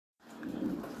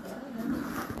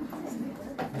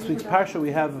This week's parsha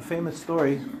we have a famous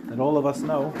story that all of us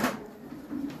know.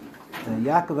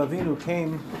 Yaakov Avinu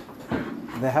came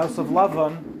to the house of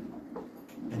Lavan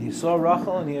and he saw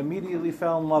Rachel and he immediately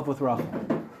fell in love with Rachel.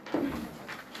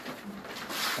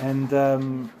 And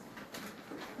the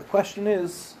question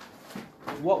is,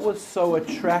 what was so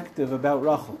attractive about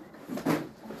Rachel?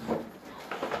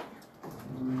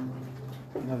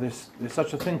 You know, there's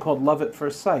such a thing called love at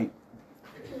first sight.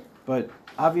 But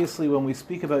obviously when we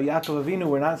speak about Yaakov Avinu,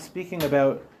 we're not speaking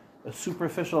about a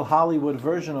superficial Hollywood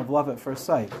version of love at first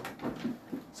sight.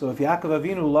 So if Yaakov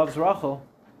Avinu loves Rachel,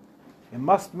 it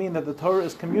must mean that the Torah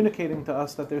is communicating to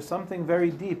us that there's something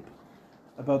very deep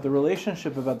about the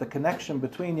relationship, about the connection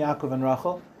between Yaakov and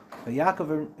Rachel, that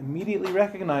Yaakov immediately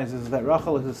recognizes that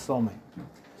Rachel is his soulmate.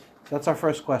 That's our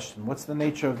first question. What's the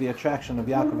nature of the attraction of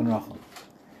Yaakov and Rachel?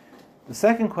 The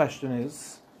second question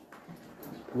is,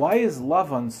 why is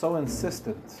Lavan so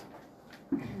insistent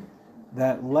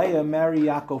that Leah marry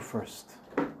Yaakov first?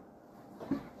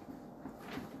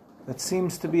 That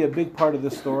seems to be a big part of the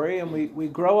story, and we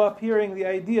grow up hearing the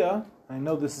idea, I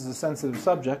know this is a sensitive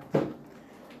subject,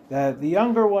 that the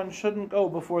younger one shouldn't go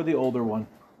before the older one.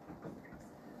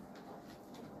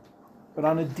 But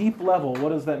on a deep level, what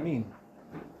does that mean?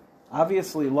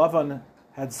 Obviously, Lavan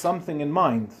had something in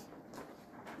mind,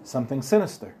 something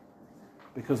sinister,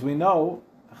 because we know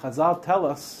Chazal tell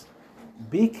us,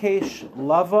 Bikesh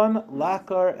Lavan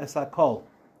lakar es hakol,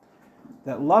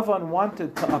 that Lavan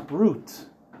wanted to uproot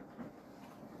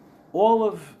all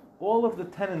of the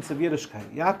tenets of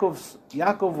Yiddishkeit.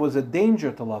 Yaakov was a danger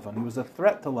to Lavan. He was a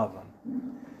threat to Lavan.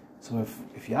 So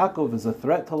if Yaakov is a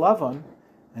threat to Lavan,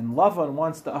 and Lavan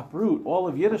wants to uproot all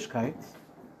of Yiddishkeit,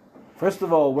 first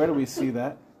of all, where do we see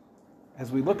that?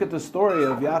 As we look at the story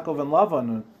of Yaakov and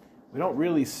Lavan, we don't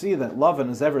really see that Lavan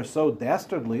is ever so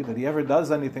dastardly, that he ever does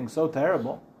anything so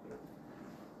terrible.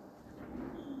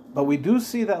 But we do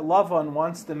see that Lavan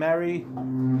wants to marry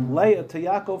Leah to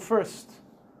Yaakov first.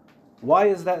 Why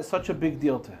is that such a big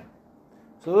deal to him?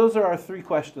 So those are our three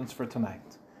questions for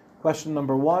tonight. Question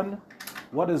number one,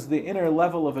 what is the inner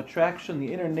level of attraction,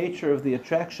 the inner nature of the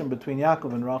attraction between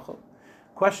Yaakov and Rachel?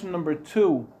 Question number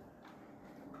two,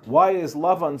 why is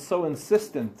Lavan so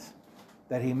insistent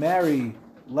that he marry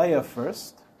Leah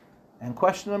first? And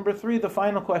question number three, the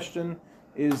final question,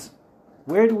 is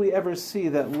where do we ever see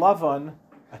that Lavan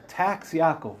attacks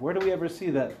Yaakov? Where do we ever see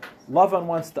that Lavan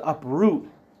wants to uproot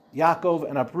Yaakov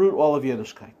and uproot all of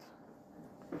Yiddishkeit?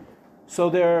 So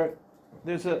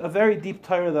there's a very deep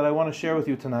Torah that I want to share with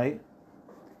you tonight,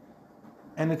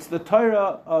 and it's the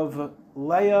Torah of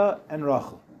Leah and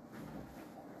Rachel.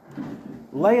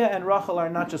 Leah and Rachel are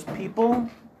not just people.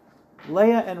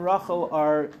 Leah and Rachel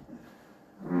are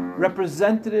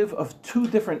representative of two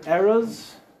different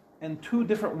eras and two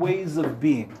different ways of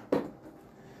being.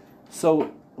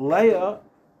 So Leah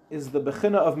is the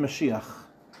Bechina of Mashiach.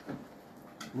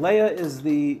 Leah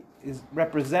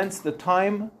represents the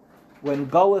time when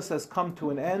Golus has come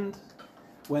to an end,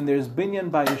 when there's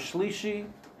binyan by a shlishi,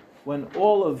 when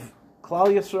all of Klal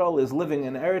Yisrael is living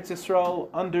in Eretz Yisrael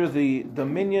under the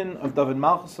dominion of David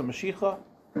Malchus Mashiach.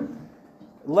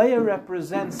 Leah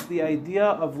represents the idea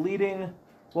of leading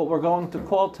what we're going to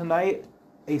call tonight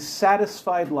a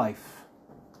satisfied life.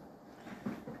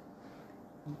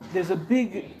 There's a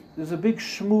big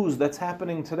shmooze that's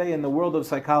happening today in the world of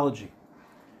psychology.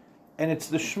 And it's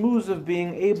the shmooze of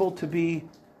being able to be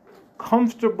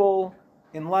comfortable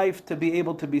in life, to be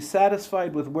able to be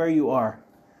satisfied with where you are.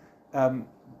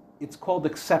 It's called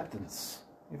acceptance.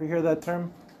 You ever hear that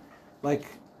term? Like,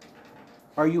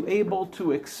 are you able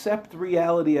to accept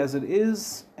reality as it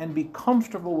is and be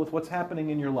comfortable with what's happening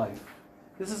in your life?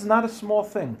 This is not a small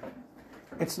thing.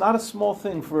 It's not a small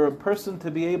thing for a person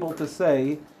to be able to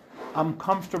say, I'm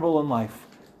comfortable in life.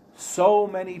 So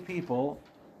many people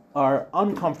are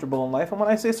uncomfortable in life. And when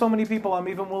I say so many people, I'm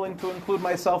even willing to include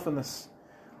myself in this.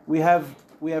 We have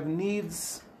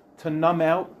needs to numb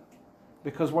out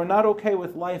because we're not okay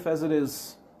with life as it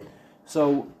is.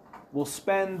 So we'll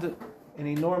spend an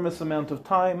enormous amount of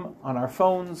time on our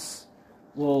phones.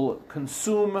 We'll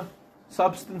consume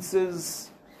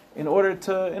substances in order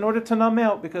to numb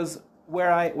out, because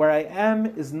where I am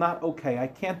is not okay. I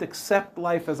can't accept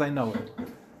life as I know it.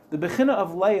 The Bechina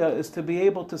of Leah is to be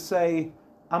able to say,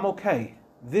 I'm okay.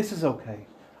 This is okay.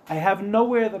 I have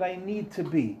nowhere that I need to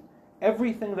be.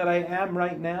 Everything that I am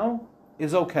right now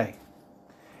is okay.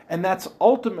 And that's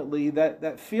ultimately,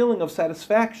 that feeling of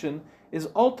satisfaction is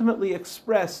ultimately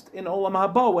expressed in Olam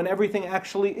Haba, when everything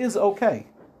actually is okay.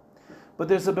 But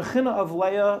there's a Bechina of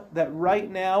Leah that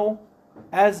right now,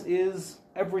 as is,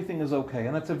 everything is okay.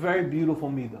 And that's a very beautiful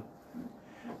midah.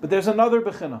 But there's another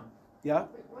Bechina. Yeah?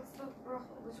 What's the bracha?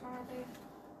 Which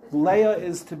Leah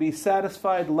is to be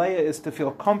satisfied. Leah is to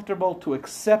feel comfortable, to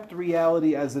accept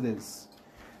reality as it is.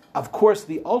 Of course,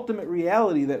 the ultimate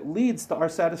reality that leads to our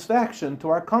satisfaction, to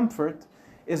our comfort,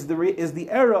 is the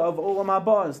era of Olam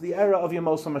Haba, is the era of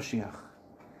Yemos HaMashiach.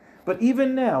 But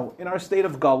even now, in our state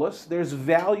of Golus, there's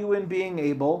value in being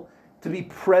able to be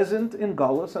present in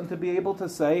Golus and to be able to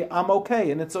say, I'm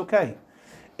okay, and it's okay.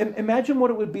 Imagine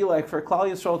what it would be like for Klal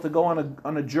Yisrael to go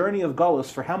on a journey of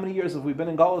Golus. For how many years have we been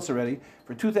in Golus already?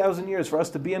 For 2,000 years, for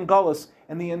us to be in Golus,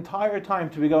 and the entire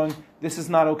time to be going, this is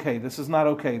not okay, this is not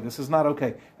okay, this is not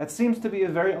okay. That seems to be a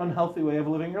very unhealthy way of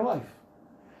living your life.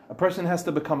 A person has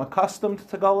to become accustomed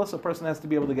to Golus. A person has to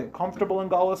be able to get comfortable in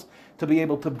Golus, to be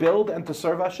able to build and to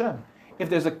serve Hashem. If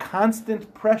there's a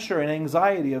constant pressure and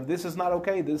anxiety of this is not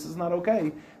okay,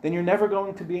 then you're never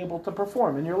going to be able to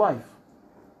perform in your life.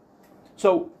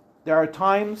 So there are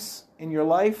times in your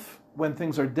life when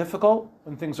things are difficult,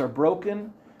 when things are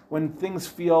broken, when things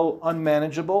feel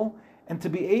unmanageable, and to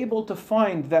be able to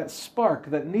find that spark,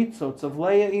 that nitzotz of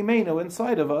Leah Imenu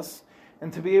inside of us,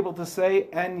 and to be able to say,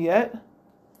 and yet,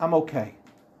 I'm okay.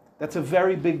 That's a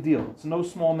very big deal. It's no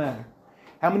small matter.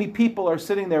 How many people are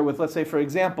sitting there with, let's say, for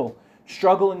example,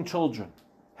 struggling children?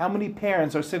 How many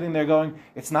parents are sitting there going,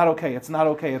 it's not okay, it's not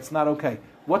okay, it's not okay?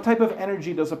 What type of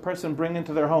energy does a person bring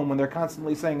into their home when they're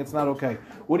constantly saying it's not okay?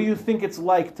 What do you think it's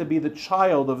like to be the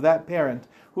child of that parent,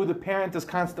 who the parent is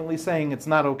constantly saying it's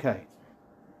not okay?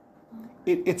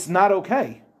 It's not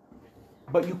okay,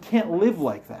 but you can't live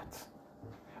like that.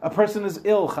 A person is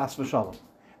ill, chas v'shalom.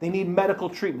 They need medical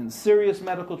treatment, serious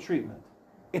medical treatment.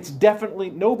 It's definitely,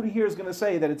 nobody here is going to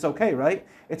say that it's okay, right?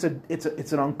 It's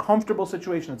an uncomfortable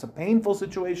situation. It's a painful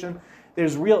situation.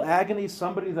 There's real agony.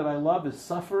 Somebody that I love is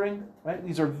suffering, right?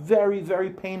 These are very, very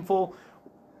painful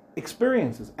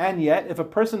experiences. And yet, if a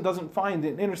person doesn't find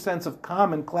an inner sense of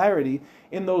calm and clarity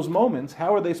in those moments,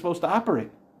 how are they supposed to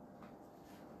operate?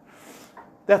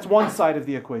 That's one side of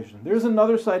the equation. There's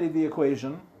another side of the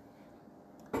equation,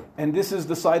 and this is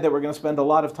the side that we're going to spend a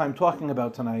lot of time talking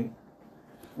about tonight,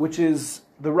 which is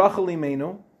the Rachel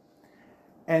Imenu.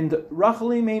 And Rachel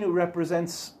Imenu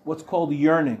represents what's called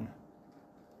yearning.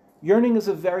 Yearning is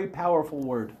a very powerful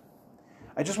word.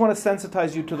 I just want to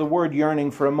sensitize you to the word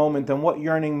yearning for a moment and what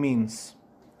yearning means.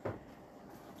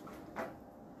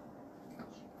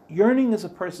 Yearning is a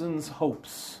person's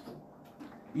hopes.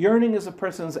 Yearning is a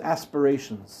person's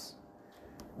aspirations.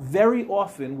 Very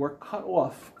often we're cut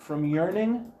off from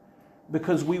yearning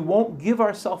because we won't give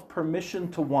ourselves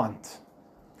permission to want.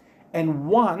 And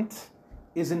want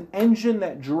is an engine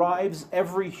that drives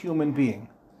every human being.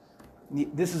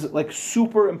 This is like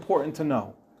super important to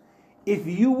know. If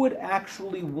you would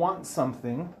actually want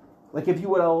something, like if you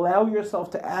would allow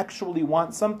yourself to actually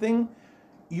want something,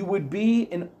 you would be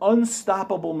an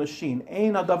unstoppable machine.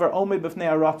 Ein hadavar omed b'fnei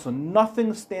haratzon.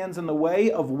 Nothing stands in the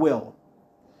way of will.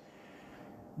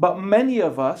 But many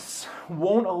of us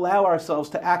won't allow ourselves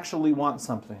to actually want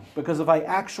something. Because if I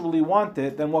actually want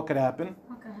it, then what could happen?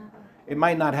 It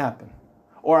might not happen.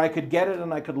 Or I could get it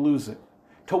and I could lose it.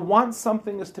 To want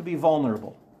something is to be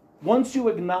vulnerable. Once you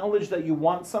acknowledge that you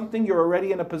want something, you're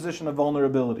already in a position of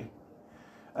vulnerability.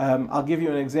 I'll give you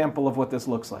an example of what this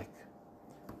looks like.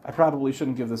 I probably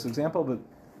shouldn't give this example, but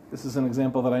this is an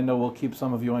example that I know will keep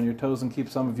some of you on your toes and keep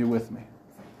some of you with me.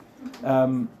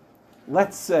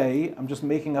 Let's say, I'm just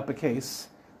making up a case,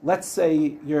 let's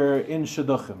say you're in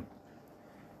Shidduchim,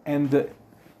 and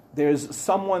there's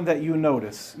someone that you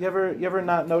notice. You ever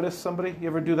not notice somebody? You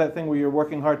ever do that thing where you're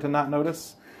working hard to not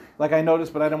notice? Like I notice,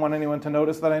 but I don't want anyone to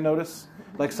notice that I notice.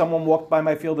 Like someone walked by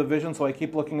my field of vision, so I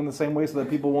keep looking in the same way so that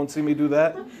people won't see me do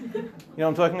that. You know what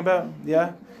I'm talking about?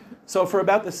 Yeah? So for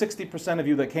about the 60% of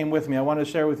you that came with me, I want to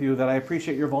share with you that I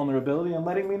appreciate your vulnerability and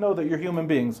letting me know that you're human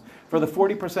beings. For the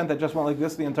 40% that just went like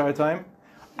this the entire time,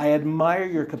 I admire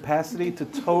your capacity to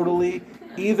totally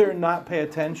either not pay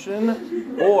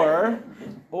attention or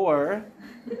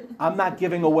I'm not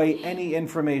giving away any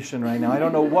information right now. I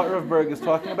don't know what Rav Burg is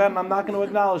talking about, and I'm not going to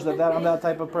acknowledge that I'm that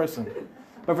type of person.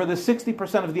 But for the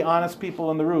 60% of the honest people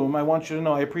in the room, I want you to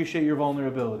know I appreciate your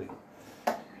vulnerability.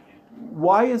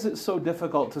 Why is it so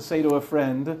difficult to say to a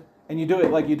friend, and you do it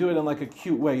in like a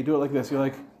cute way, you do it like this, you're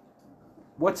like,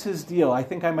 what's his deal? I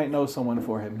think I might know someone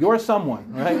for him. You're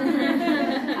someone, right?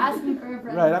 Asking for a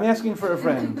friend. Right, I'm asking for a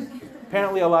friend.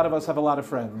 Apparently a lot of us have a lot of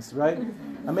friends, right?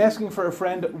 I'm asking for a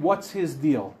friend, what's his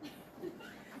deal?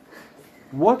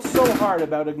 What's so hard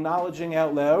about acknowledging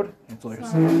out loud?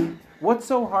 What's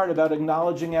so hard about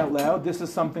acknowledging out loud, this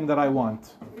is something that I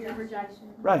want? Your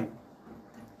rejection. Right.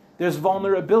 There's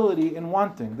vulnerability in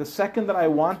wanting. The second that I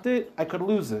want it, I could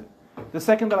lose it. The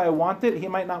second that I want it, he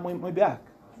might not want me back.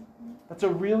 That's a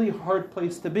really hard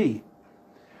place to be.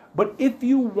 But if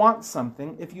you want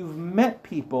something, if you've met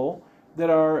people that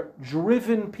are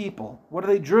driven people, what are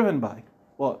they driven by?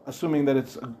 Well, assuming that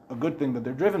it's a good thing that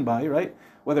they're driven by, right?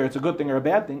 Whether it's a good thing or a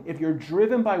bad thing, if you're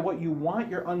driven by what you want,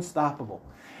 you're unstoppable.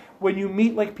 When you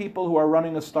meet like people who are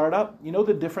running a startup, you know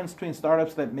the difference between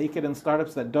startups that make it and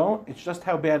startups that don't? It's just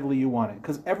how badly you want it.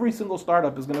 Because every single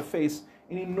startup is going to face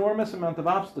an enormous amount of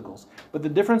obstacles. But the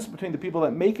difference between the people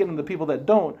that make it and the people that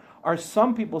don't are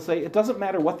some people say, it doesn't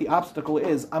matter what the obstacle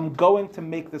is, I'm going to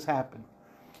make this happen.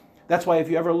 That's why if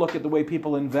you ever look at the way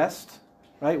people invest,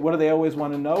 right, what do they always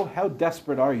want to know? How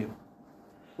desperate are you?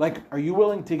 Like, are you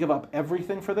willing to give up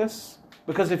everything for this?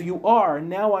 Because if you are,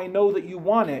 now I know that you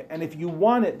want it. And if you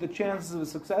want it, the chances of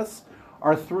success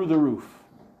are through the roof.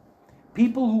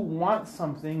 People who want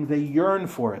something, they yearn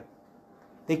for it.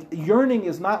 Yearning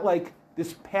is not like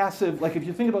this passive, like if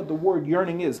you think about the word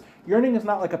yearning is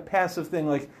not like a passive thing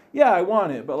like, yeah, I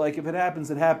want it, but like if it happens,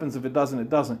 it happens. If it doesn't, it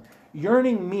doesn't.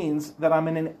 Yearning means that I'm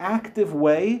in an active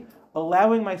way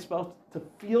allowing myself to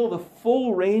feel the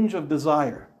full range of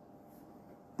desire.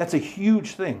 That's a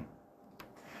huge thing.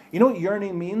 You know what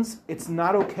yearning means? It's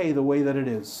not okay the way that it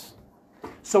is.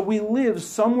 So we live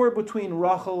somewhere between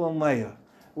Rachel and Leah.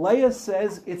 Leah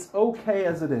says it's okay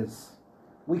as it is.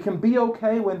 We can be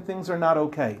okay when things are not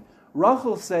okay.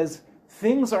 Rachel says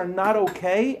things are not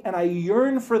okay and I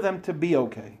yearn for them to be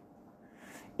okay.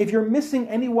 If you're missing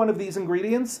any one of these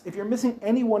ingredients, if you're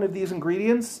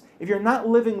not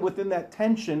living within that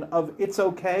tension of it's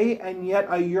okay and yet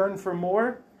I yearn for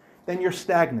more, then you're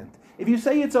stagnant. If you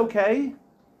say it's okay,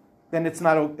 then it's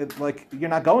like you're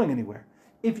not going anywhere.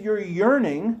 If you're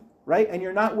yearning, right, and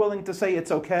you're not willing to say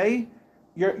it's okay,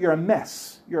 you're a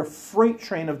mess. You're a freight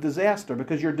train of disaster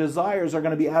because your desires are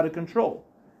going to be out of control.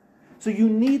 So you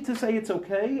need to say it's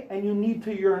okay and you need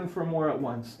to yearn for more at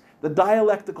once. The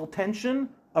dialectical tension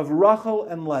of Rachel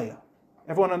and Leah.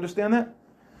 Everyone understand that?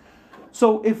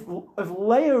 So if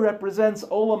Leah represents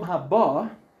Olam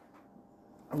Haba,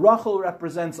 Rachel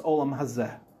represents Olam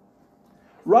Hazeh.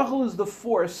 Rachel is the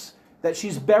force that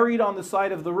she's buried on the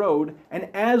side of the road, and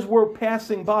as we're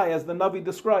passing by, as the Navi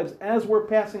describes, as we're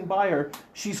passing by her,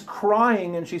 she's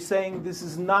crying and she's saying, this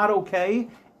is not okay,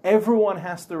 everyone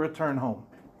has to return home.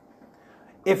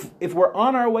 If we're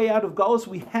on our way out of Golus,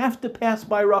 we have to pass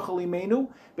by Rachel Imenu,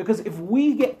 because if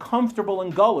we get comfortable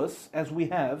in Golus, as we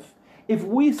have, if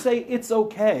we say it's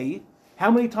okay,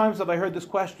 how many times have I heard this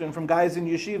question from guys in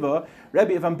yeshiva,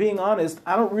 Rebbe, if I'm being honest,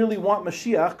 I don't really want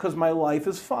Mashiach because my life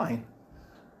is fine.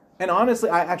 And honestly,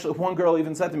 one girl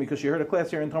even said to me, because she heard a class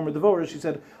here in Tomer Devorah, she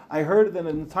said, I heard that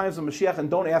in the times of Mashiach, and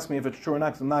don't ask me if it's true or not,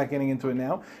 because I'm not getting into it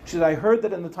now. She said, I heard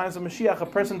that in the times of Mashiach, a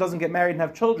person doesn't get married and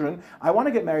have children. I want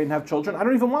to get married and have children. I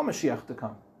don't even want Mashiach to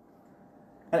come.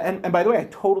 And by the way, I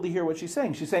totally hear what she's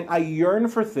saying. She's saying, I yearn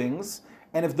for things,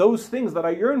 and if those things that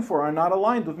I yearn for are not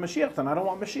aligned with Mashiach, then I don't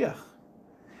want Mashiach.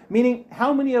 Meaning,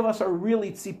 how many of us are really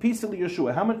tzipisa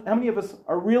Yeshua? How many of us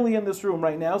are really in this room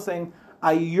right now saying,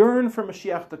 I yearn for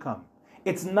Mashiach to come?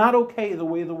 It's not okay the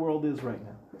way the world is right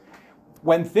now.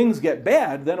 When things get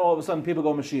bad, then all of a sudden people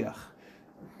go Mashiach.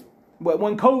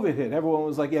 When COVID hit, everyone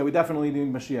was like, yeah, we definitely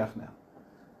need Mashiach now.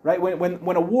 Right?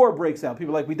 When a war breaks out,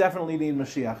 people are like, we definitely need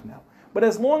Mashiach now. But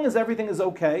as long as everything is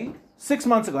okay, 6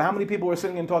 months ago, how many people were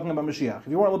sitting and talking about Mashiach? If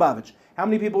you weren't Lubavitch, how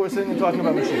many people were sitting and talking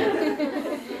about Mashiach?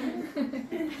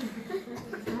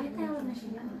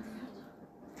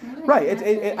 Right.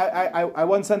 I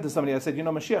once sent to somebody, I said,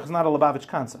 Mashiach is not a Lubavitch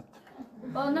concept.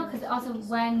 Well, no, because also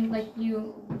when you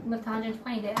lived to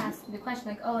 120, they asked the question,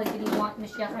 did you want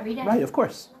Mashiach every day? Right, of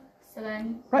course. So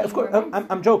then... Right, of course.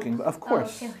 I'm joking, but of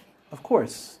course. Oh, okay. Of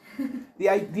course. The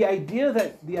idea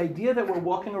that we're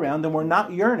walking around and we're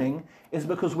not yearning is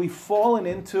because we've fallen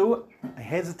into, I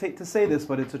hesitate to say this,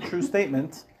 but it's a true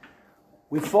statement,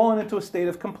 we've fallen into a state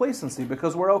of complacency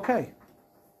because we're okay.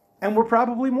 And we're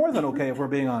probably more than okay if we're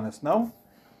being honest, no?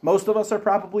 Most of us are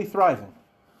probably thriving.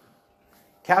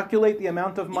 Calculate the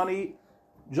amount of money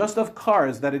just of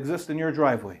cars that exist in your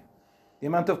driveway. The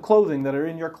amount of clothing that are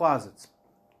in your closets,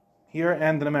 here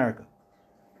and in America.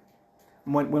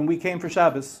 When we came for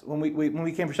Shabbos, when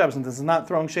we came for Shabbos, and this is not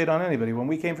throwing shade on anybody, when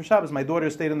we came for Shabbos, my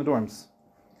daughters stayed in the dorms.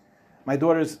 My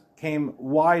daughters came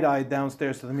wide-eyed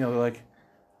downstairs to the meal. They're like,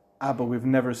 Abba, we've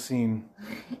never seen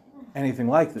anything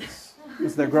like this.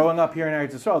 Because they're growing up here in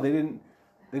Eretz Yisrael,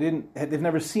 they've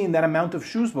never seen that amount of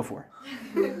shoes before.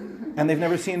 And they've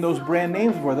never seen those brand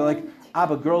names before. They're like,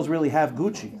 Abba, girls really have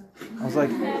Gucci. I was like...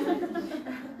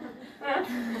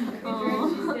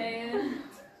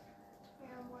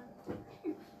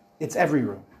 It's every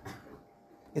room.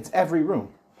 It's every room.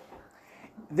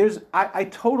 I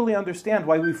totally understand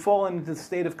why we've fallen into the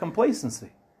state of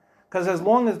complacency. Because as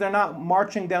long as they're not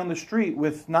marching down the street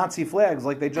with Nazi flags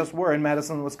like they just were in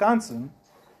Madison, Wisconsin,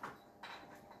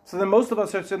 so then most of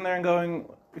us are sitting there and going,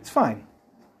 it's fine.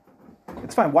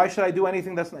 It's fine. Why should I do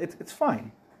anything that's not... It's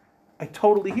fine. I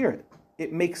totally hear it.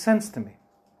 It makes sense to me.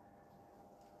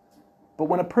 But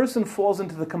when a person falls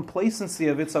into the complacency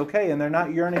of it's okay and they're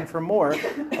not yearning for more,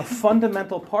 a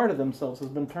fundamental part of themselves has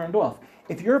been turned off.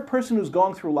 If you're a person who's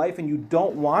going through life and you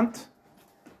don't want,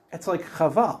 it's like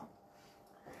chaval.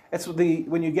 It's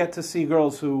when you get to see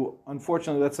girls who,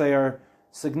 unfortunately, let's say, are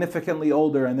significantly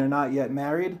older and they're not yet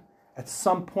married, at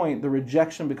some point the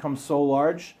rejection becomes so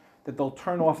large that they'll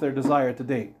turn off their desire to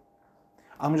date.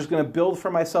 I'm just going to build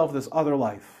for myself this other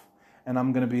life. And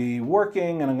I'm going to be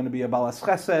working, and I'm going to be a balas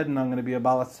chesed, and I'm going to be a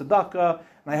balas tzedakah,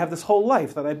 and I have this whole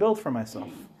life that I built for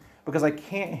myself. Because I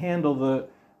can't handle the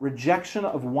rejection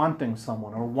of wanting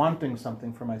someone or wanting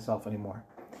something for myself anymore.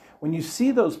 When you see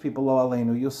those people, lo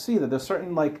aleinu, you'll see that there's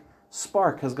certain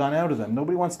spark has gone out of them.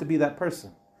 Nobody wants to be that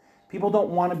person. People don't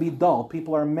want to be dull.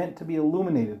 People are meant to be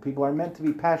illuminated. People are meant to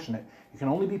be passionate. You can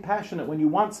only be passionate when you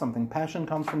want something. Passion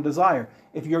comes from desire.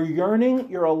 If you're yearning,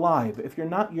 you're alive. If you're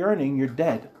not yearning, you're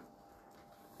dead.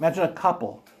 Imagine a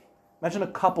couple. Imagine a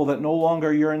couple that no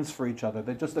longer yearns for each other.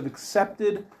 They just have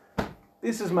accepted,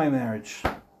 this is my marriage.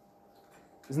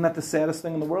 Isn't that the saddest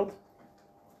thing in the world?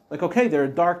 Okay, there are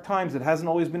dark times. It hasn't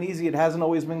always been easy. It hasn't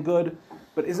always been good.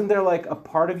 But isn't there a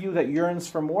part of you that yearns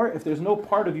for more? If there's no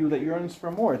part of you that yearns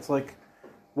for more, it's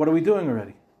what are we doing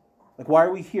already? Why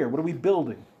are we here? What are we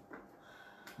building?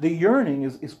 The yearning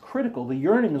is critical. The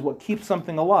yearning is what keeps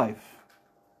something alive.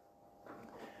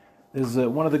 There's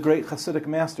one of the great Hasidic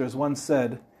masters once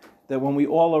said that when we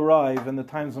all arrive in the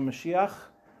times of Mashiach,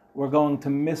 we're going to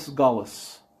miss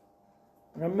Golus.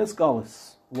 We're going to miss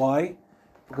Golus. Why?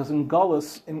 Because in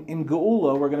Golus, in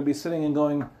Geula, we're going to be sitting and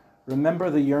going, remember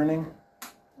the yearning?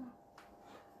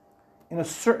 In a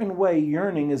certain way,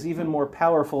 yearning is even more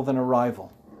powerful than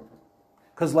arrival.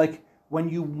 Because when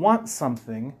you want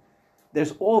something,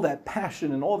 there's all that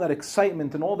passion and all that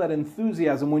excitement and all that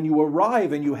enthusiasm. When you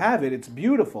arrive and you have it, it's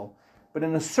beautiful. But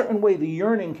in a certain way, the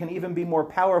yearning can even be more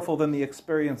powerful than the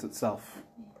experience itself.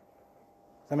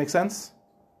 Does that make sense?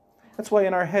 That's why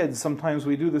in our heads, sometimes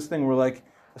we do this thing where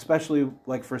especially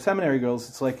for seminary girls,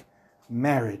 it's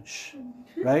marriage,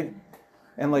 right?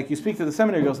 And you speak to the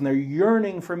seminary girls and they're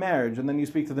yearning for marriage. And then you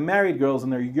speak to the married girls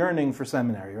and they're yearning for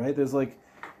seminary, right? There's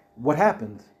what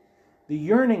happened? The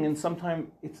yearning, and sometimes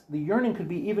the yearning could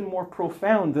be even more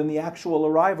profound than the actual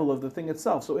arrival of the thing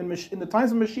itself. So in the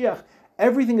times of Mashiach,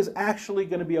 everything is actually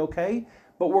going to be okay,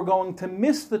 but we're going to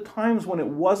miss the times when it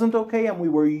wasn't okay and we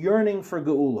were yearning for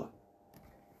Geula.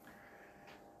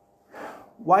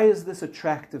 Why is this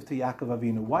attractive to Yaakov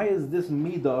Avinu? Why is this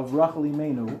midah of Rachel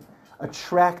Imenu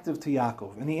attractive to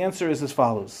Yaakov? And the answer is as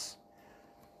follows.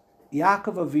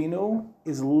 Yaakov Avinu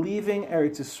is leaving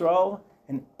Eretz Yisrael,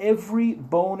 and every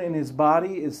bone in his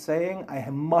body is saying, I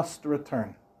must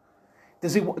return.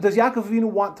 Does Yaakov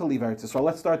Avinu want to leave Eretz Yisrael?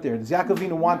 Let's start there. Does Yaakov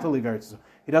Avinu want to leave Eretz Yisrael?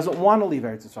 He doesn't want to leave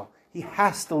Eretz Yisrael. He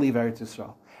has to leave Eretz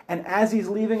Yisrael. And as he's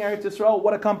leaving Eretz Yisrael,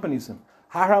 what accompanies him?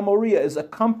 Har Moriah is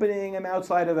accompanying him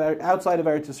outside of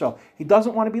Eretz Yisrael. He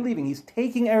doesn't want to be leaving. He's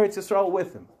taking Eretz Yisrael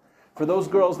with him. For those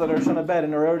girls that are shana bed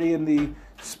and are already in the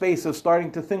space of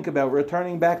starting to think about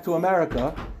returning back to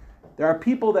America, there are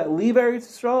people that leave Eretz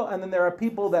Yisrael, and then there are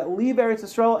people that leave Eretz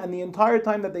Yisrael, and the entire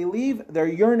time that they leave, they're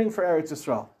yearning for Eretz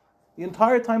Yisrael. The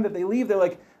entire time that they leave, they're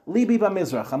like, Libi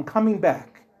b'mizrach, I'm coming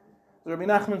back. Rabbi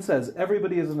Nachman says,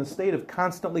 everybody is in a state of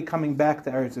constantly coming back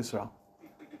to Eretz Yisrael.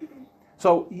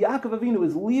 So Yaakov Avinu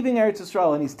is leaving Eretz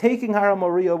Yisrael, and he's taking Har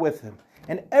Moriah with him.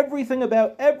 And everything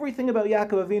about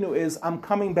Yaakov Avinu is, I'm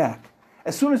coming back.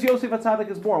 As soon as Yosef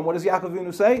HaTzadik is born, what does Yaakov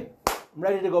Avinu say? I'm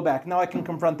ready to go back. Now I can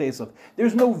confront Esav.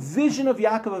 There's no vision of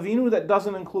Yaakov Avinu that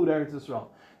doesn't include Eretz Yisrael.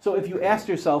 So if you ask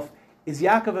yourself, is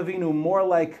Yaakov Avinu more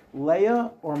like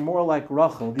Leah or more like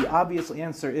Rachel? The obvious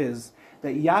answer is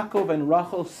that Yaakov and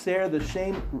Rachel share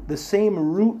the same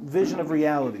root vision of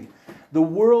reality. The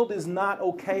world is not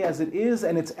okay as it is,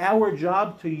 and it's our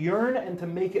job to yearn and to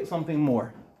make it something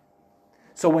more.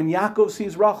 So when Yaakov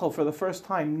sees Rachel for the first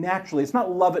time, naturally, it's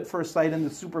not love at first sight in the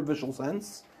superficial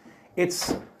sense.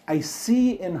 It's, I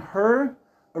see in her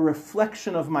a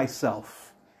reflection of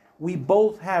myself. We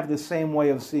both have the same way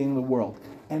of seeing the world.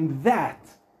 And that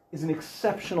is an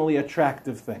exceptionally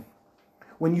attractive thing.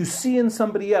 When you see in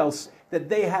somebody else that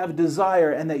they have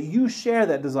desire and that you share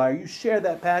that desire, you share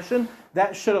that passion,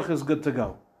 that shidduch is good to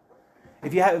go.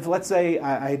 If let's say,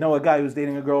 I know a guy who's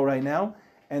dating a girl right now,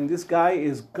 and this guy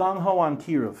is gung-ho on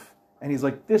Kiruv. And he's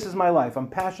like, this is my life. I'm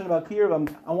passionate about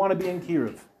Kiruv. I want to be in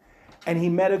Kiruv. And he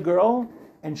met a girl,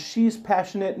 and she's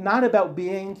passionate not about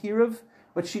being in Kiruv,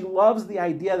 but she loves the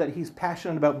idea that he's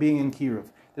passionate about being in Kiruv.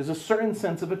 There's a certain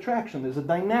sense of attraction. There's a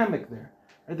dynamic there.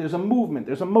 Right? There's a movement.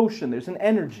 There's a motion. There's an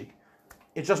energy.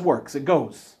 It just works. It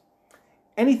goes.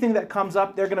 Anything that comes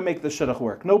up, they're going to make the shidduch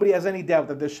work. Nobody has any doubt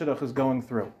that this shidduch is going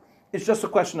through. It's just a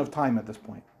question of time at this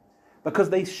point. Because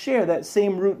they share that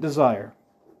same root desire.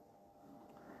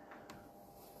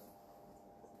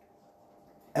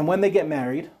 And when they get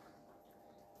married,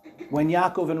 when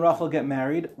Yaakov and Rachel get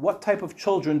married, what type of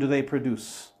children do they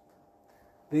produce?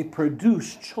 They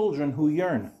produce children who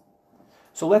yearn.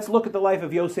 So let's look at the life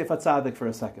of Yosef HaTzadik for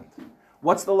a second.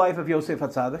 What's the life of Yosef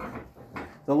HaTzadik?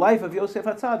 The life of Yosef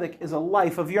HaTzadik is a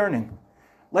life of yearning.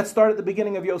 Let's start at the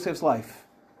beginning of Yosef's life.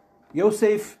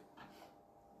 Yosef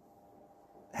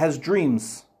has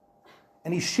dreams,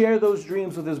 and he shares those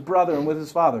dreams with his brother and with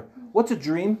his father. What's a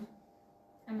dream?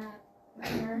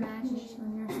 Your imagination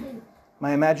when you're asleep.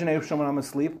 My imagination when I'm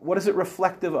asleep. What is it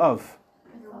reflective of?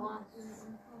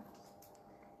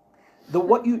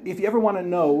 If you ever want to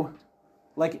know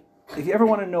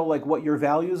what your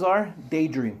values are,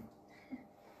 daydream. You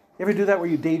ever do that where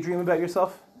you daydream about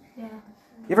yourself? Yeah.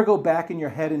 You ever go back in your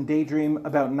head and daydream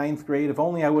about ninth grade? If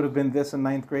only I would have been this in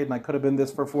ninth grade and I could have been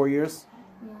this for 4 years.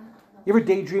 Yeah. You ever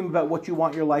daydream about what you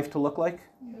want your life to look like?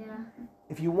 Yeah.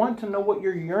 If you want to know what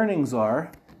your yearnings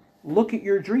are, look at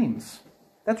your dreams.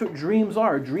 That's what dreams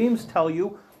are. Dreams tell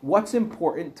you what's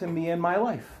important to me in my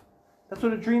life. That's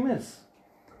what a dream is.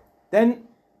 Then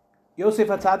Yosef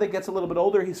HaTzadik gets a little bit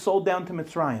older. He's sold down to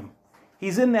Mitzrayim.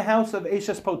 He's in the house of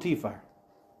Eshes Potiphar.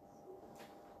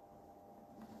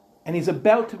 And he's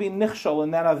about to be nichshol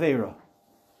in that Aveira.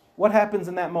 What happens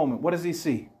in that moment? What does he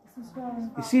see?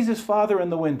 He sees his father in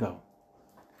the window.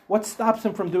 What stops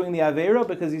him from doing the Aveira?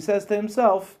 Because he says to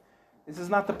himself, this is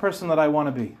not the person that I want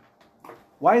to be.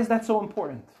 Why is that so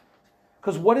important?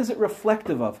 Because what is it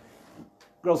reflective of?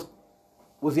 Girls,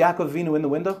 was Yaakov Avinu in the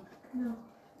window? No.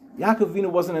 Yaakov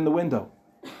Avinu wasn't in the window.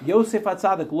 Yosef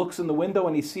HaTzadik looks in the window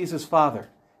and he sees his father.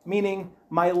 Meaning,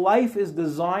 my life is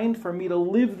designed for me to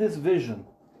live this vision.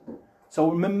 So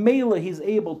Memela, he's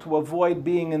able to avoid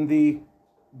being in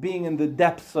the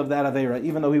depths of that Aveira.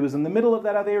 Even though he was in the middle of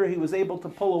that Aveira, he was able to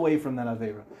pull away from that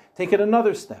Aveira. Take it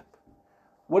another step.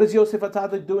 What is Yosef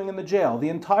HaTzadik doing in the jail? The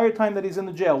entire time that he's in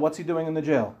the jail, what's he doing in the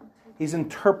jail? He's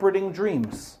interpreting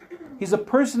dreams. He's a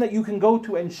person that you can go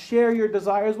to and share your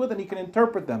desires with, and he can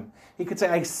interpret them. He could say,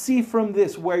 I see from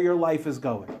this where your life is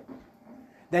going.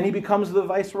 Then he becomes the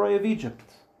viceroy of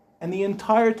Egypt. And the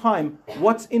entire time,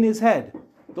 what's in his head?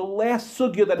 The last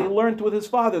sugya that he learned with his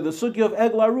father, the sugya of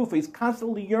Egla Rufa, he's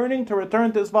constantly yearning to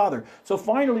return to his father. So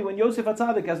finally, when Yosef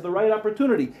HaTzadik has the right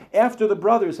opportunity, after the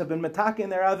brothers have been metaka in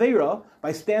their Aveira,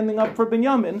 by standing up for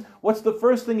Binyamin, what's the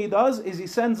first thing he does? Is he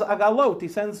sends agalot, he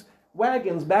sends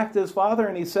wagons back to his father,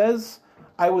 and he says,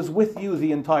 I was with you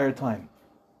the entire time.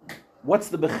 What's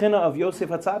the bechina of Yosef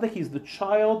HaTzadik? He's the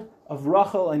child of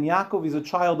Rachel and Yaakov, he's a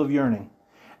child of yearning.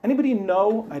 Anybody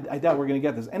know, I doubt we're going to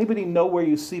get this, anybody know where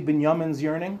you see Binyamin's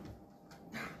yearning?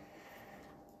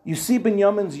 You see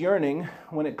Binyamin's yearning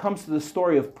when it comes to the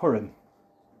story of Purim.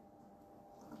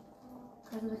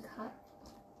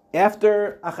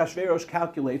 After Achashverosh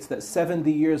calculates that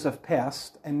 70 years have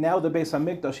passed, and now the Beis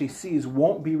HaMikdash he sees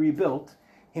won't be rebuilt,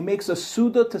 he makes a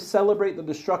Suda to celebrate the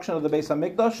destruction of the Beis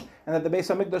HaMikdash, and that the Beis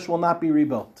HaMikdash will not be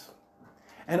rebuilt.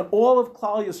 And all of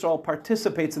Klal Yisrael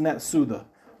participates in that Suda.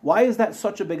 Why is that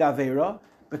such a big Aveira?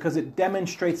 Because it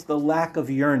demonstrates the lack of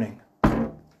yearning.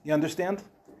 You understand?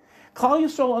 Klal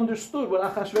Yisrael understood what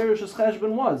Achashverosh's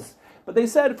cheshbon was. But they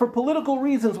said, for political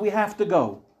reasons, we have to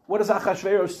go. What is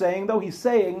Achashverosh saying, though? He's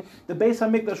saying the Beis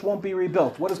HaMikdash won't be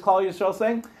rebuilt. What is Klal Yisrael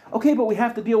saying? Okay, but we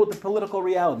have to deal with the political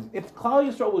reality. If Klal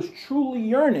Yisrael was truly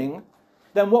yearning,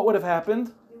 then what would have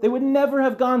happened? They would never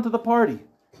have gone to the party.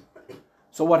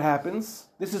 So what happens?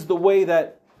 This is the way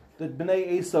that the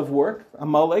Bnei Esav work,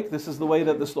 Amalek, this is the way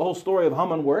that the whole story of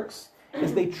Haman works,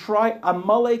 is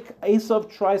Amalek, Esav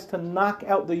tries to knock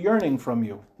out the yearning from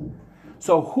you.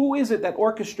 So who is it that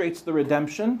orchestrates the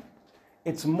redemption?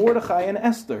 It's Mordechai and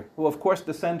Esther, who of course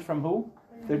descend from who?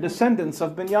 They're descendants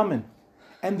of Binyamin.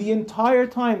 And the entire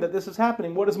time that this is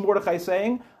happening, what is Mordechai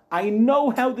saying? I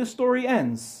know how this story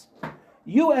ends.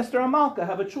 You, Esther Amalka,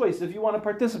 have a choice if you want to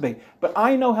participate. But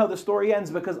I know how the story ends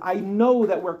because I know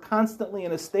that we're constantly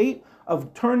in a state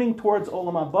of turning towards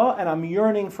Olam Haba, and I'm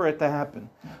yearning for it to happen.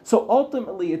 So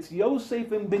ultimately, it's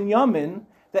Yosef and Binyamin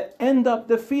that end up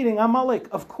defeating Amalek,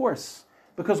 of course.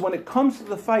 Because when it comes to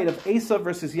the fight of Esav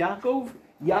versus Yaakov,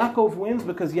 Yaakov wins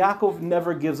because Yaakov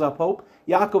never gives up hope.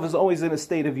 Yaakov is always in a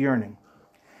state of yearning.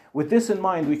 With this in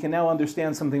mind, we can now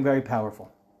understand something very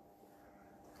powerful.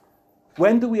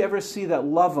 When do we ever see that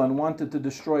Lavan wanted to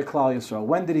destroy Klal Yisrael?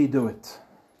 When did he do it?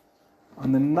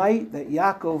 On the night that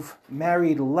Yaakov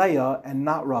married Leah and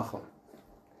not Rachel.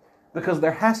 Because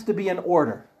there has to be an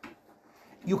order.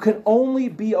 You can only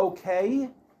be okay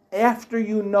after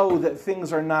you know that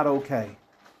things are not okay.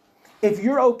 If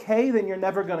you're okay, then you're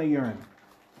never going to yearn.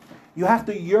 You have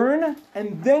to yearn,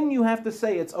 and then you have to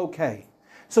say it's okay.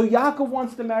 So Yaakov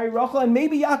wants to marry Rachel, and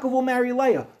maybe Yaakov will marry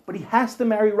Leah, but he has to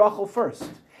marry Rachel first.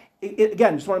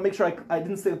 Again, just want to make sure I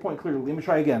didn't say the point clearly. Let me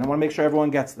try again. I want to make sure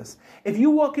everyone gets this. If you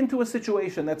walk into a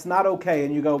situation that's not okay,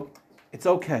 and you go, it's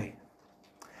okay,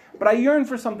 but I yearn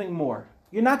for something more.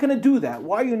 You're not going to do that.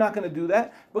 Why are you not going to do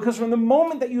that? Because from the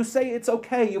moment that you say it's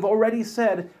okay, you've already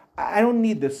said, I don't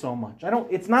need this so much.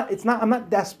 I'm not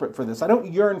desperate for this. I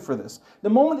don't yearn for this. The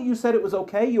moment that you said it was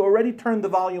okay, you already turned the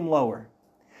volume lower.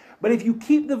 But if you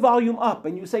keep the volume up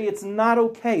and you say it's not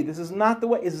okay, this is not the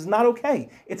way, this is not okay.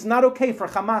 It's not okay for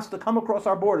Hamas to come across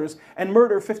our borders and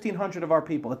murder 1,500 of our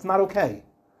people. It's not okay.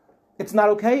 It's not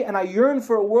okay, and I yearn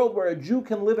for a world where a Jew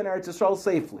can live in Eretz Yisrael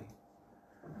safely.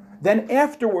 Then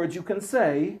afterwards you can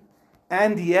say,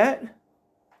 and yet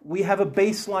we have a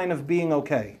baseline of being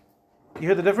okay. You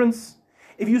hear the difference?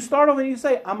 If you start off and you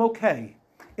say, I'm okay.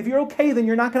 If you're okay, then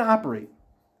you're not going to operate.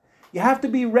 You have to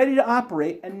be ready to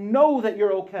operate and know that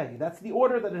you're okay. That's the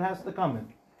order that it has to come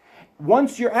in.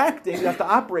 Once you're acting, you have to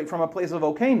operate from a place of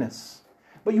okayness.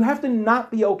 But you have to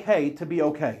not be okay to be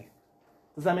okay.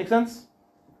 Does that make sense?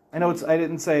 I know I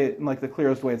didn't say it in like the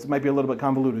clearest way. It might be a little bit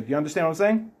convoluted. You understand what I'm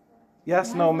saying?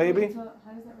 Yes, no, maybe? How does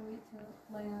that relate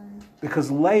to Leah?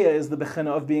 Because Leah is the bechina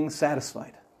of being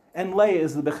satisfied. And Leah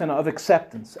is the bechina of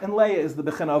acceptance. And Leah is the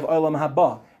bechina of olam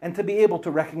haba. And to be able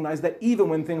to recognize that even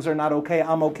when things are not okay,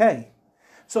 I'm okay.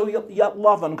 So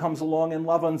Lavan comes along and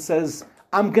Lavan says,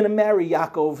 I'm going to marry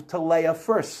Yaakov to Leah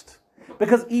first.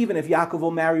 Because even if Yaakov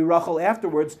will marry Rachel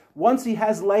afterwards, once he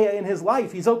has Leah in his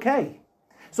life, he's okay.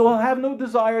 So he'll have no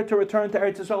desire to return to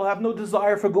Eretz Yisrael. He'll have no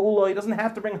desire for Geula. He doesn't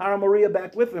have to bring Hara Moriah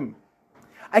back with him.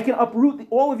 I can uproot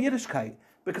all of Yiddishkeit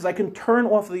because I can turn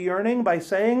off the yearning by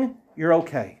saying, you're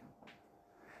okay.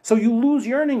 So you lose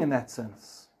yearning in that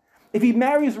sense. If he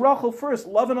marries Rachel first,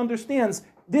 Lavan understands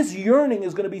this yearning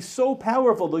is going to be so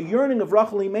powerful, the yearning of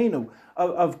Rachel Imenu,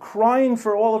 of crying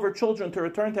for all of her children to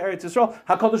return to Eretz Yisrael.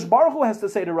 HaKadosh Baruch Hu has to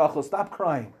say to Rachel, stop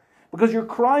crying. Because your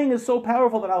crying is so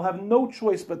powerful that I'll have no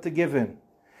choice but to give in.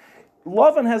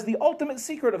 Lavan has the ultimate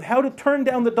secret of how to turn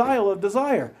down the dial of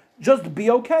desire. Just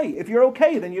be okay. If you're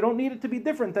okay, then you don't need it to be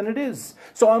different than it is.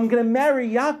 So I'm going to marry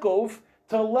Yaakov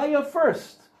to Leah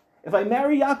first. If I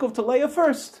marry Yaakov to Leah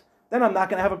first, then I'm not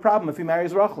going to have a problem if he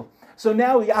marries Rachel. So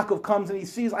now Yaakov comes and he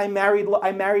sees I married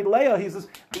Leah. He says,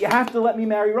 you have to let me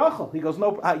marry Rachel. He goes,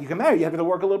 no, you can marry. You have to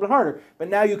work a little bit harder. But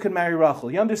now you can marry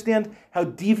Rachel. You understand how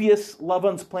devious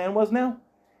Lavan's plan was now?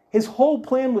 His whole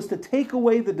plan was to take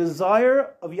away the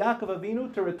desire of Yaakov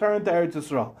Avinu to return to Eretz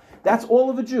Yisrael. That's all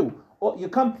of a Jew.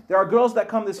 There are girls that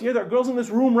come this year. There are girls in this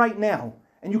room right now.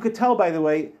 And you could tell, by the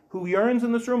way, who yearns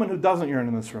in this room and who doesn't yearn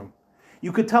in this room.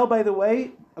 You could tell, by the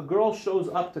way, a girl shows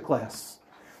up to class.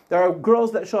 There are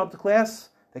girls that show up to class.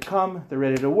 They come. They're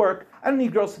ready to work. I don't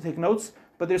need girls to take notes,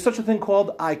 but there's such a thing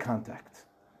called eye contact.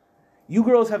 You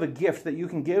girls have a gift that you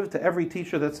can give to every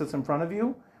teacher that sits in front of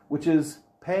you, which is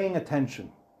paying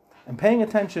attention. And paying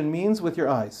attention means with your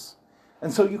eyes.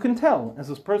 And so you can tell, as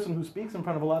this person who speaks in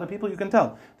front of a lot of people, you can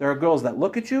tell. There are girls that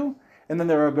look at you, and then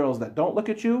there are girls that don't look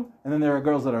at you, and then there are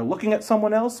girls that are looking at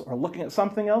someone else or looking at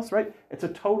something else, right? It's a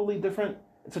totally different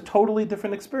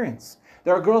experience.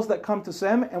 There are girls that come to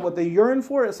SEM, and what they yearn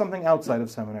for is something outside of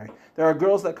seminary. There are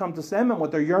girls that come to SEM, and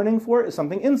what they're yearning for is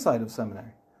something inside of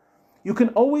seminary. You can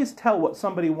always tell what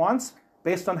somebody wants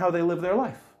based on how they live their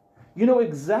life. You know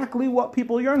exactly what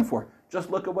people yearn for. Just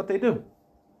look at what they do.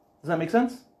 Does that make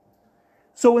sense?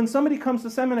 So when somebody comes to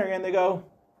seminary and they go,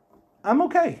 I'm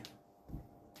okay.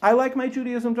 I like my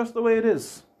Judaism just the way it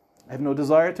is. I have no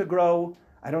desire to grow.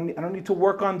 I don't need to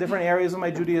work on different areas of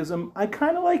my Judaism. I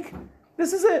kind of like,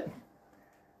 this is it.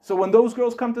 So when those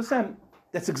girls come to SEM,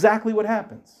 that's exactly what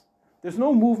happens. There's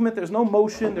no movement, there's no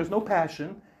motion, there's no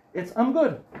passion. It's, I'm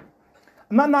good.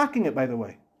 I'm not knocking it, by the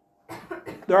way.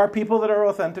 There are people that are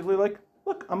authentically like,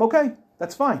 look, I'm okay.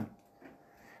 That's fine.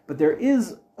 But there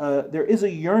is a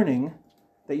yearning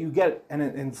that you get, and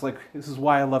it's like, this is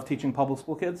why I love teaching public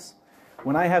school kids.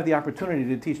 When I have the opportunity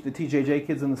to teach the TJJ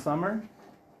kids in the summer,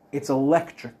 it's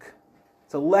electric.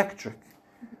 It's electric.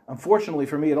 Unfortunately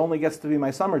for me, it only gets to be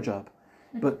my summer job.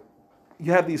 But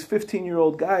you have these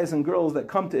 15-year-old guys and girls that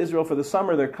come to Israel for the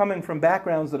summer. They're coming from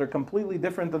backgrounds that are completely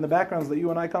different than the backgrounds that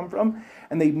you and I come from.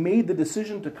 And they made the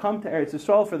decision to come to Eretz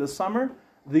Yisrael for the summer.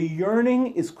 The yearning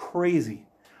is crazy.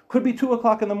 Could be 2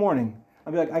 o'clock in the morning.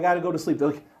 I'll be like, I got to go to sleep.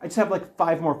 They're like, I just have like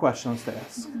 5 more questions to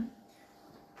ask.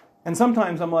 And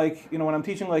sometimes I'm like, when I'm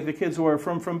teaching like the kids who are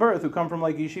from birth, who come from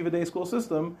like yeshiva day school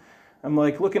system, I'm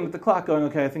like looking at the clock going,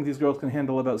 okay, I think these girls can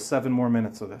handle about 7 more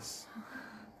minutes of this.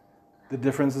 The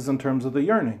difference is in terms of the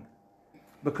yearning.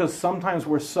 Because sometimes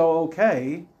we're so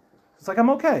okay, it's like, I'm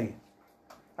okay.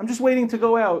 I'm just waiting to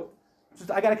go out.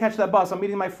 I got to catch that bus. I'm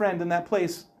meeting my friend in that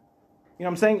place. You know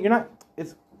what I'm saying? You're not,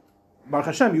 it's, Baruch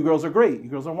Hashem, you girls are great. You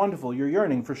girls are wonderful. You're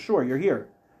yearning for sure. You're here.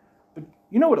 But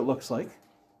you know what it looks like.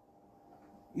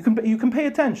 You can pay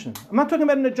attention. I'm not talking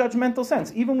about in a judgmental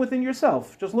sense. Even within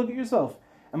yourself. Just look at yourself.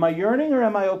 Am I yearning or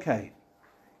am I okay?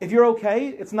 If you're okay,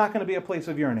 it's not going to be a place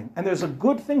of yearning. And there's a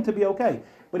good thing to be okay.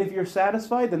 But if you're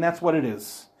satisfied, then that's what it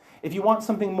is. If you want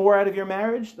something more out of your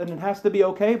marriage, then it has to be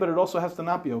okay, but it also has to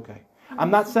not be okay. I'm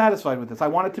not satisfied with this. I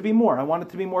want it to be more. I want it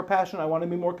to be more passionate. I want it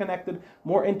to be more connected,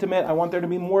 more intimate. I want there to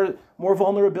be more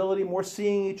vulnerability, more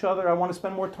seeing each other. I want to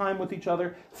spend more time with each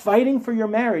other. Fighting for your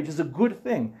marriage is a good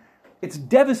thing. It's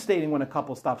devastating when a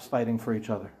couple stops fighting for each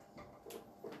other.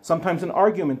 Sometimes an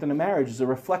argument in a marriage is a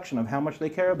reflection of how much they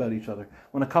care about each other.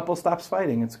 When a couple stops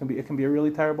fighting, it can be a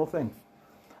really terrible thing.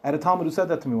 I had a Talmud who said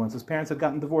that to me once. His parents had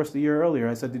gotten divorced a year earlier.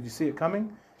 I said, did you see it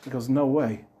coming? He goes, no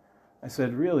way. I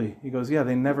said, really? He goes, yeah,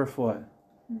 they never fought.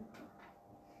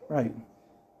 Right.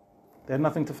 They had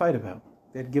nothing to fight about.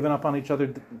 They had given up on each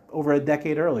other over a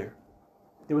decade earlier.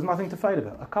 There was nothing to fight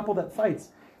about. A couple that fights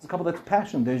is a couple that's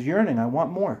passionate. There's yearning. I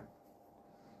want more.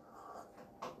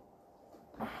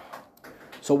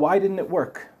 So why didn't it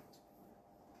work?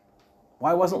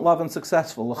 Why wasn't Lavan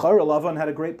successful? L'chara, Lavan had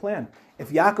a great plan. If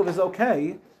Yaakov is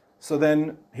okay, so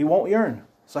then he won't yearn.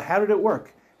 So how did it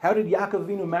work? How did Yaakov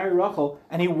Avinu marry Rachel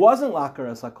and he wasn't Lakar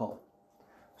as Hakol?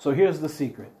 So here's the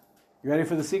secret. You ready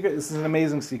for the secret? This is an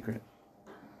amazing secret.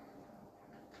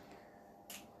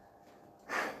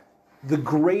 The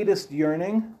greatest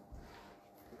yearning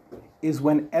is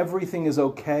when everything is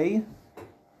okay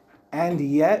and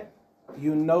yet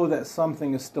you know that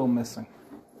something is still missing.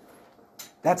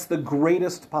 That's the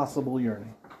greatest possible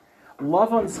yearning.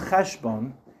 Lavan's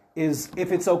cheshbon is,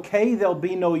 if it's okay, there'll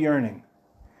be no yearning.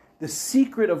 The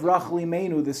secret of Rachel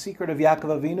Imenu, the secret of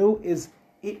Yaakov Avinu, is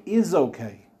it is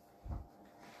okay.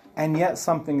 And yet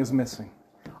something is missing.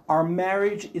 Our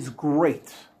marriage is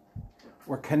great.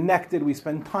 We're connected, we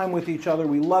spend time with each other,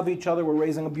 we love each other, we're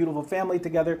raising a beautiful family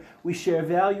together, we share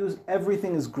values,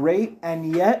 everything is great,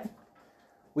 and yet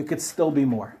we could still be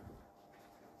more.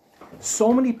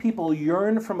 So many people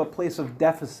yearn from a place of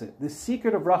deficit. The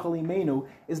secret of Rachel Imenu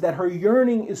is that her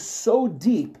yearning is so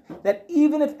deep that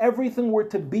even if everything were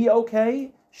to be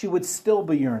okay, she would still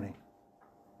be yearning.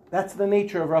 That's the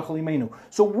nature of Rachel Imenu.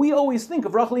 So we always think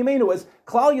of Rachel Imenu as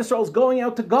Klal Yisrael's going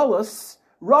out to Golus.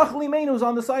 Rachel Imenu is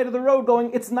on the side of the road going,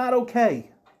 it's not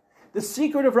okay. The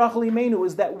secret of Rachel Imenu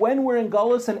is that when we're in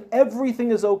Golus and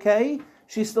everything is okay,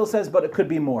 she still says, but it could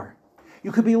be more.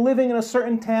 You could be living in a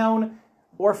certain town,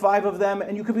 or 5 of them,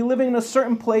 and you could be living in a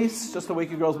certain place, just to wake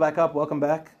you girls back up, welcome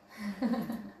back.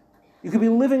 You could be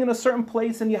living in a certain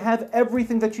place and you have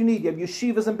everything that you need. You have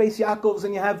yeshivas and Beis Yaakovs,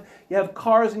 and you have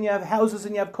cars, and you have houses,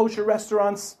 and you have kosher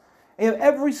restaurants. And you have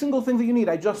every single thing that you need.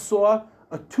 I just saw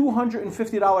a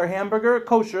 $250 hamburger,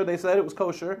 kosher, they said it was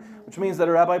kosher, which means that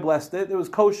a rabbi blessed it. It was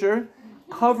kosher,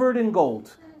 covered in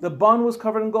gold. The bun was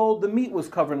covered in gold, the meat was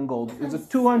covered in gold. It was a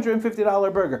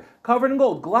 $250 burger, covered in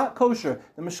gold, glatt kosher.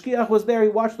 The Mashiach was there, he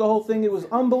watched the whole thing, it was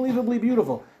unbelievably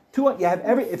beautiful. You have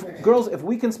if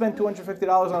we can spend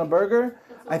 $250 on a burger,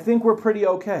 I think we're pretty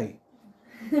okay.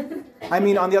 I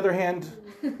mean, on the other hand,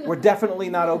 we're definitely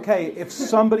not okay. If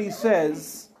somebody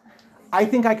says, I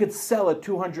think I could sell a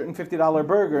 $250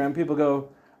 burger, and people go,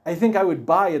 I think I would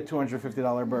buy a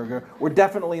 $250 burger, we're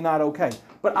definitely not okay.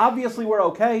 But obviously we're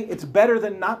okay. It's better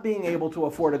than not being able to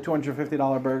afford a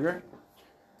 $250 burger.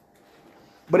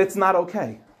 But it's not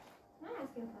okay. Can I ask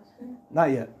you a question?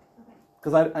 Not yet.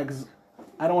 Because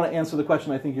I don't want to answer the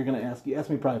question I think you're going to ask. You ask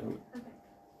me privately. Okay.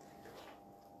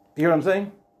 You hear what I'm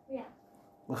saying? Yeah.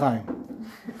 L'chaim.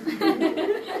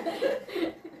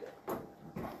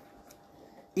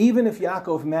 Even if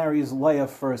Yaakov marries Leah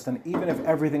first, and even if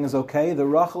everything is okay, the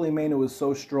Rachel Imenu is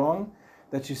so strong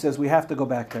that she says we have to go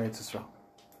back to Eretz Yisrael.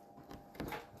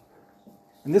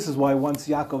 And this is why once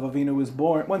Yaakov Avinu is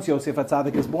born, once Yosef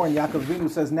HaTzadik is born, Yaakov Avinu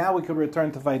says now we could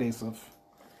return to fight Esav.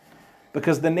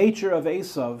 Because the nature of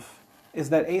Esav is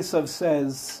that Esav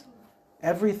says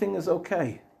everything is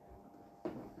okay.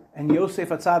 And Yosef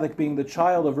HaTzadik, being the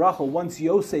child of Rachel, once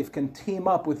Yosef can team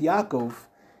up with Yaakov,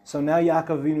 so now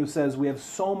Yaakov Avinu says we have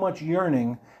so much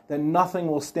yearning that nothing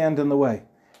will stand in the way.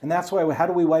 And that's why, how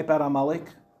do we wipe out Amalek?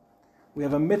 We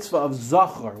have a mitzvah of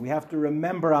zachor. We have to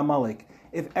remember Amalek.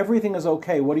 If everything is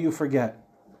okay, what do you forget?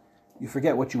 You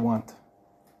forget what you want.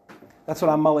 That's what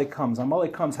Amalek comes.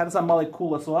 Amalek comes. How does Amalek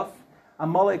cool us off?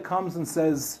 Amalek comes and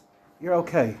says, you're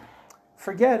okay.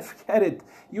 Forget it.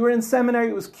 You were in seminary,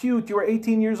 it was cute. You were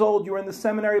 18 years old, you were in the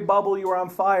seminary bubble, you were on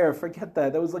fire. Forget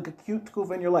that. That was like a cute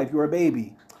kufa in your life. You were a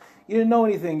baby. You didn't know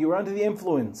anything. You were under the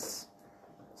influence.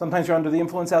 Sometimes you're under the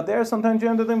influence out there, sometimes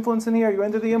you're under the influence in here. You're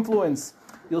under the influence.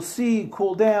 You'll see,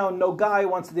 cool down, no guy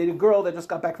wants to date a girl that just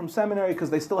got back from seminary because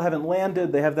they still haven't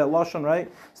landed. They have that lashon,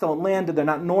 right? Still haven't landed. They're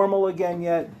not normal again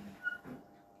yet.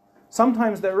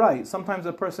 Sometimes they're right. Sometimes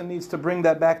a person needs to bring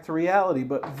that back to reality.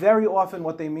 But very often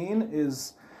what they mean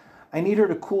is, I need her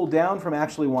to cool down from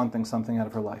actually wanting something out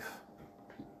of her life.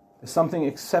 There's something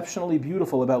exceptionally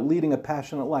beautiful about leading a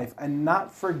passionate life and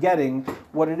not forgetting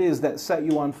what it is that set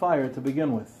you on fire to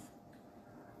begin with.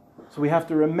 So we have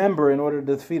to remember in order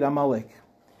to defeat Amalek.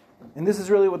 And this is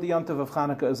really what the Yontiv of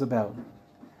Hanukkah is about.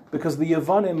 Because the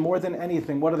Yevanim, more than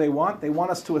anything, what do they want? They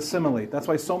want us to assimilate. That's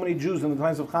why so many Jews in the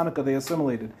times of Hanukkah, they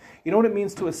assimilated. You know what it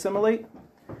means to assimilate?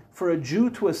 For a Jew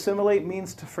to assimilate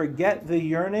means to forget the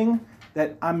yearning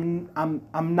that I'm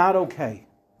not okay.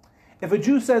 If a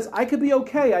Jew says, I could be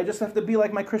okay, I just have to be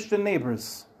like my Christian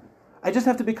neighbors. I just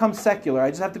have to become secular. I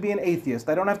just have to be an atheist.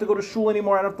 I don't have to go to shul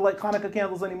anymore. I don't have to light Hanukkah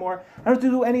candles anymore. I don't have to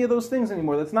do any of those things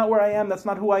anymore. That's not where I am. That's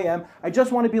not who I am. I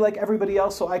just want to be like everybody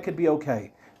else so I could be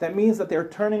okay. That means that they're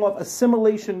turning off.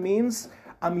 Assimilation means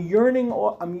I'm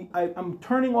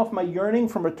turning off my yearning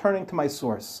from returning to my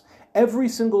source. Every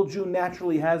single Jew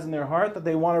naturally has in their heart that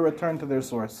they want to return to their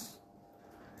source.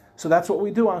 So that's what we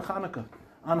do on Hanukkah.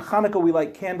 On Hanukkah we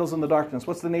light candles in the darkness.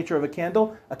 What's the nature of a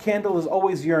candle? A candle is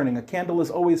always yearning. A candle is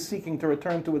always seeking to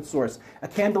return to its source. A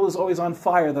candle is always on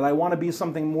fire that I want to be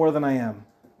something more than I am.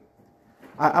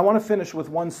 I want to finish with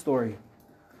one story.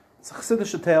 It's a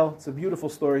Chassidish tale. It's a beautiful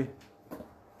story.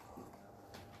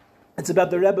 It's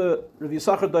about the Rebbe, Rav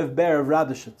Yisachar Dov Ber of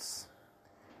Radishitz,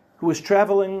 who was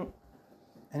traveling,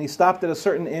 and he stopped at a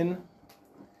certain inn,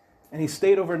 and he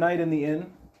stayed overnight in the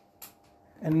inn.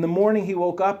 And in the morning he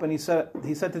woke up, and he said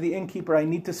to the innkeeper, I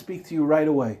need to speak to you right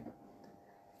away.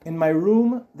 In my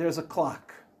room, there's a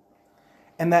clock.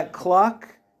 And that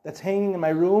clock that's hanging in my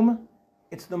room,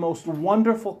 it's the most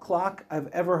wonderful clock I've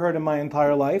ever heard in my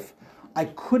entire life. I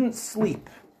couldn't sleep.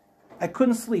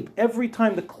 Every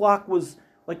time the clock was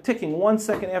like ticking 1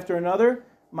 second after another,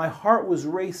 my heart was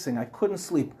racing. I couldn't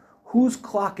sleep. Whose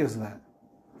clock is that?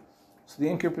 So the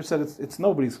innkeeper said, it's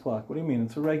nobody's clock. What do you mean?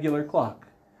 It's a regular clock.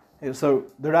 So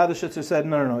the Radishitzer said,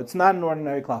 no, it's not an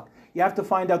ordinary clock. You have to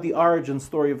find out the origin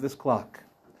story of this clock.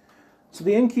 So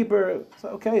the innkeeper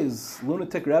said, okay, his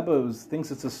lunatic Rebbe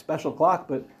thinks it's a special clock,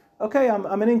 but okay,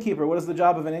 I'm an innkeeper. What is the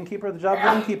job of an innkeeper? The job of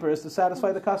an innkeeper is to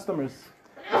satisfy the customers.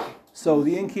 So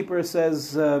the innkeeper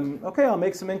says, okay, I'll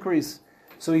make some inquiries.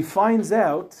 So he finds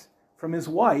out from his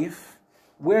wife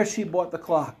where she bought the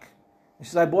clock. She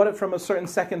says, I bought it from a certain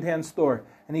secondhand store.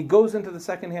 And he goes into the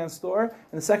secondhand store,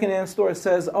 and the secondhand store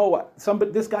says,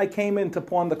 this guy came in to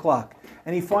pawn the clock.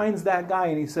 And he finds that guy,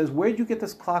 and he says, where'd you get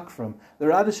this clock from? The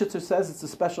Radishitzer says it's a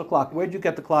special clock. Where'd you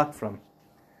get the clock from?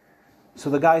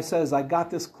 So the guy says, I got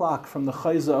this clock from the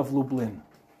Chayza of Lublin.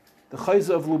 The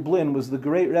Chayza of Lublin was the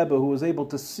great Rebbe who was able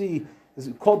to see, is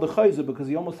called the Chayza because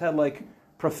he almost had like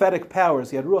prophetic powers.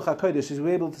 He had Ruach HaKodesh. He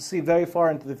was able to see very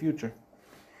far into the future.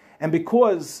 And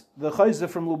because the Chayza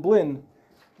from Lublin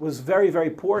was very,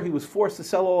 very poor, he was forced to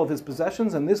sell all of his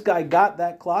possessions, and this guy got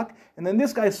that clock, and then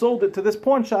this guy sold it to this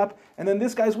pawn shop, and then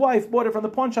this guy's wife bought it from the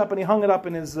pawn shop, and he hung it up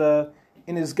in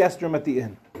his guest room at the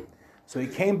inn. So he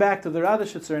came back to the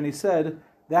Radishitzer, and he said,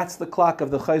 that's the clock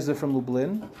of the Chayza from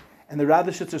Lublin. And the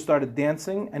Radishitzer started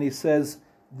dancing, and he says,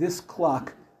 this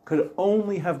clock could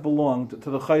only have belonged to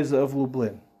the Chayza of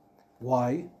Lublin.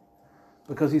 Why?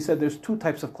 Because he said there's two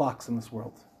types of clocks in this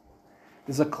world.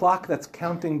 There's a clock that's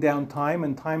counting down time,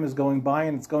 and time is going by,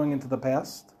 and it's going into the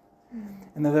past.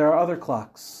 And then there are other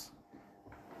clocks.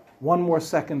 1 more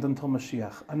second until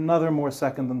Mashiach. Another more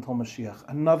second until Mashiach.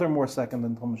 Another more second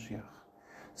until Mashiach.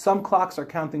 Some clocks are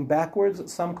counting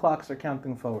backwards, some clocks are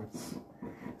counting forwards.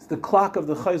 It's the clock of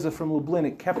the Chayza from Lublin.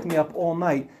 It kept me up all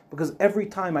night, because every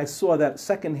time I saw that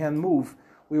second-hand move,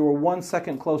 we were 1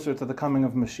 second closer to the coming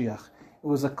of Mashiach. It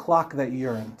was a clock that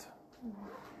yearned.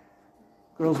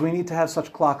 Girls, we need to have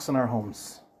such clocks in our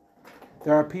homes.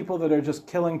 There are people that are just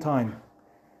killing time.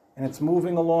 And it's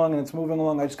moving along, and it's moving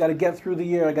along. I just got to get through the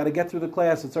year. I got to get through the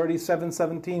class. It's already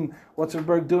 7:17. What's Rav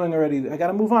Burg doing already? I got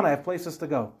to move on. I have places to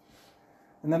go.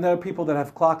 And then there are people that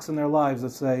have clocks in their lives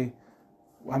that say,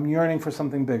 I'm yearning for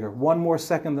something bigger. One more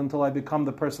second until I become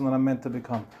the person that I'm meant to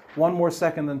become. One more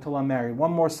second until I'm married.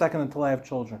 One more second until I have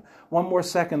children. One more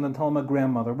second until I'm a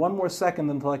grandmother. One more second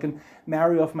until I can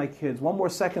marry off my kids. One more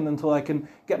second until I can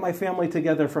get my family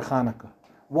together for Hanukkah.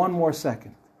 One more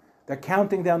second. They're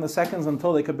counting down the seconds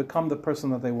until they could become the person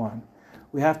that they want.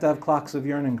 We have to have clocks of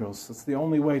yearning, girls. It's the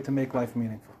only way to make life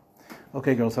meaningful.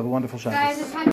 Okay, girls, have a wonderful Shabbos. Guys,